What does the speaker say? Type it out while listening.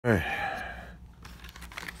Alright,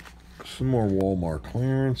 some more Walmart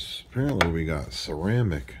clearance. Apparently we got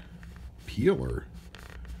ceramic peeler.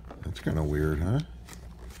 That's kind of weird, huh?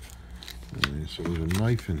 Right, so there's a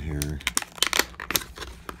knife in here.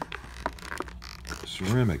 A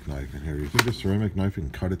ceramic knife in here. Do you think a ceramic knife can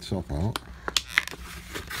cut itself out?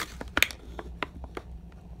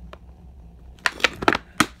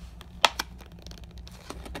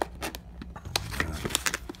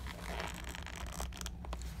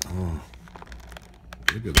 Oh,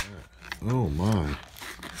 look at that. Oh my.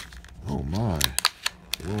 Oh my.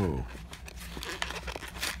 Whoa.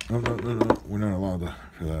 No, no, no, no. We're not allowed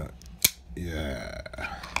for that. Yeah.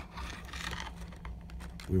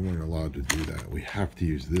 We weren't allowed to do that. We have to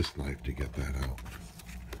use this knife to get that out.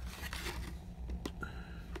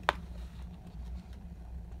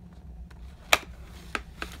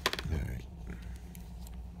 Alright.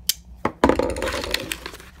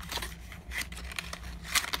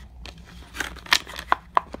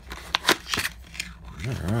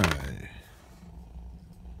 Alright.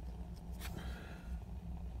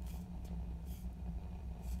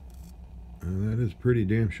 That is pretty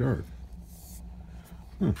damn sharp.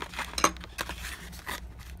 Huh.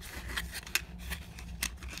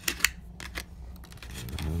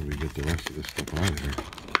 How do we get the rest of this stuff out of here?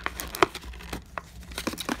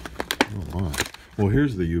 Oh my. Well,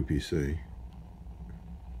 here's the UPC.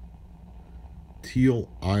 Teal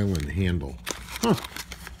Island handle. Huh.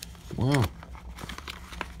 Wow.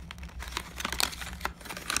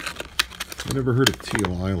 I never heard of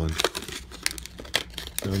Teal Island.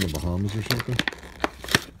 Down in the Bahamas or something?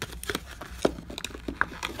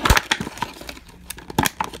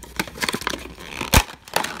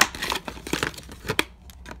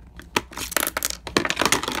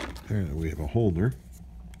 Apparently we have a holder.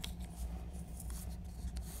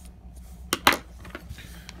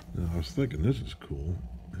 Now I was thinking this is cool.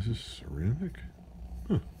 Is this ceramic?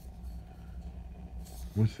 Huh.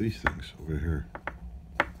 What's these things over here?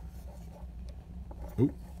 Oh.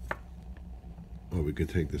 Oh, we could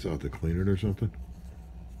take this out to clean it or something?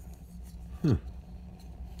 Huh.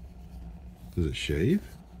 Does it shave?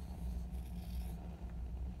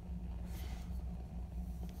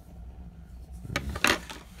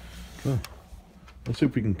 Oh. Let's see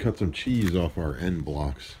if we can cut some cheese off our end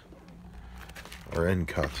blocks. Our end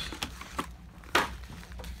cuts.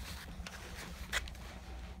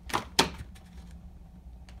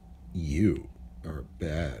 You are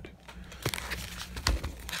bad.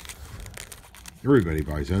 Everybody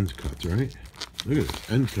buys end cuts, right? Look at this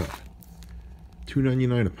end cut.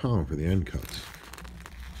 $2.99 a pound for the end cuts.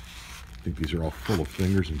 I think these are all full of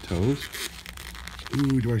fingers and toes.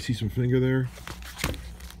 Ooh, do I see some finger there?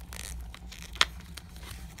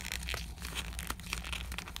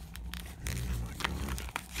 Oh my god.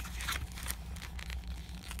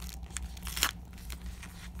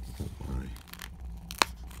 Oh my.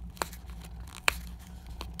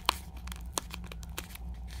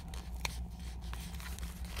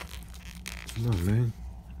 Come on, man.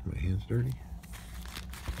 My hand's dirty.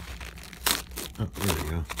 Oh, there we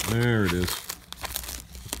go. There it is.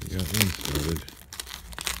 We got one started.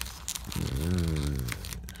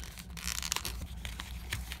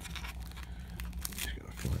 Just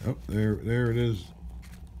gotta find. Oh, there it is.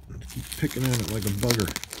 Let's keep picking at it like a bugger.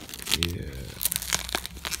 Yeah.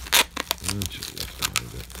 Let's just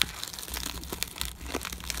find it.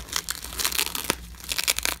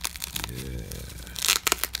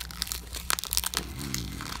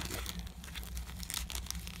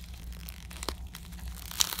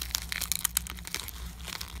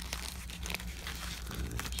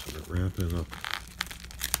 Wrapping up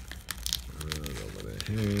over the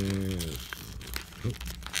head. Oh.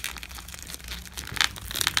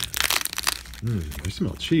 I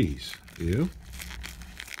smell cheese. Do you?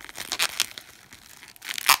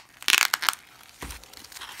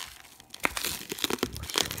 I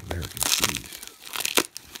smell American cheese.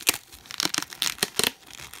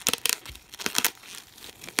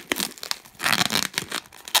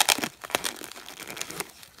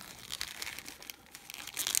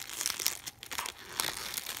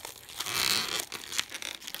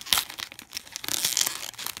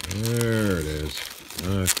 There it is.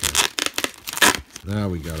 Okay. Now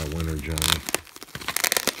we got a winner, Johnny.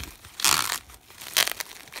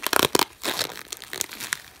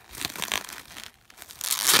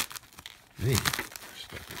 Hey,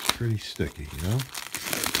 stuff is pretty sticky, you know?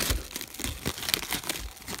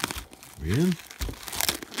 We in?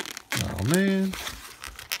 Oh, man.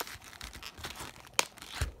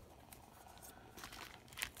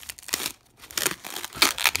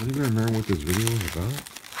 Does anybody remember what this video was about?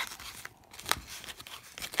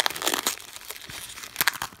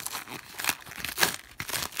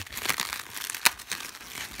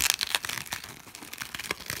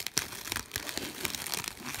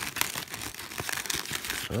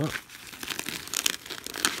 Oh,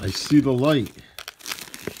 I see the light.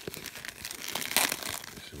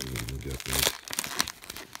 Let's see if we can get this.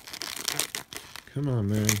 Come on,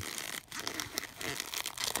 man. It's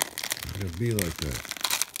gonna be like that.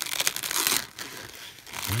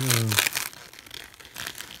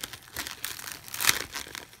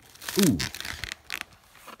 Ooh.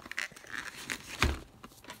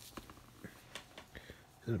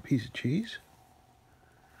 Is that a piece of cheese?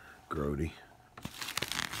 Grody.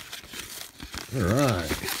 Alright.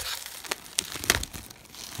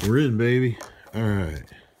 We're in, baby. Alright.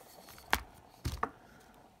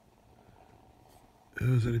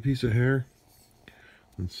 Oh, is that a piece of hair?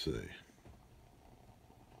 Let's see.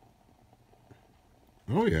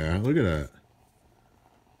 Oh yeah, look at that.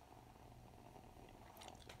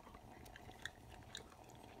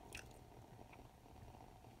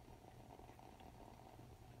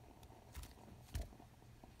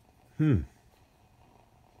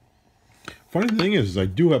 Funny thing is I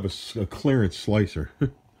do have a clearance slicer.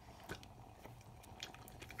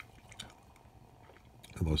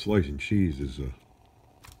 Although slicing cheese is a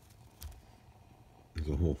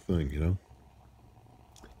whole thing, you know.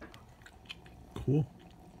 Cool.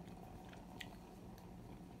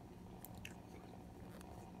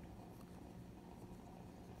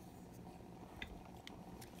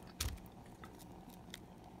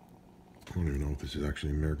 I don't even know if this is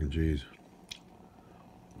actually American cheese.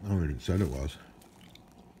 I don't even said it was.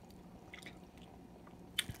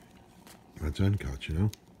 That's end cut, you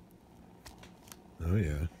know. Oh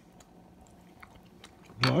yeah.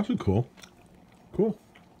 Oh, that's a cool. Cool.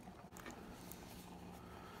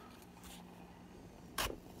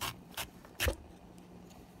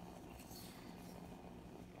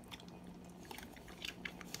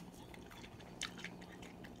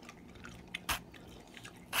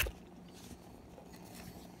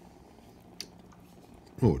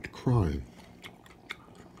 Oh, it's crying.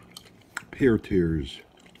 Pear tears.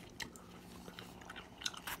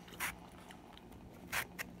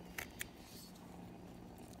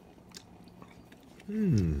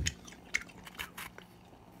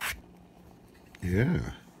 Yeah.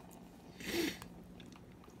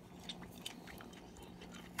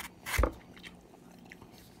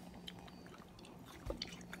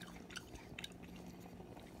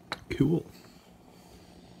 Cool.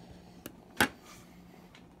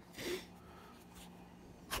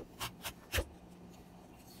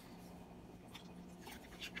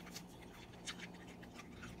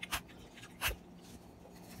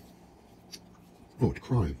 Oh, it's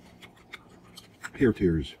crying. Pear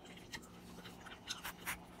tears.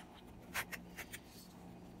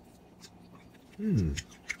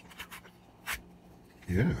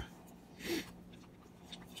 Yeah.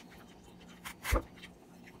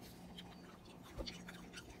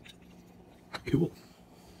 Cool.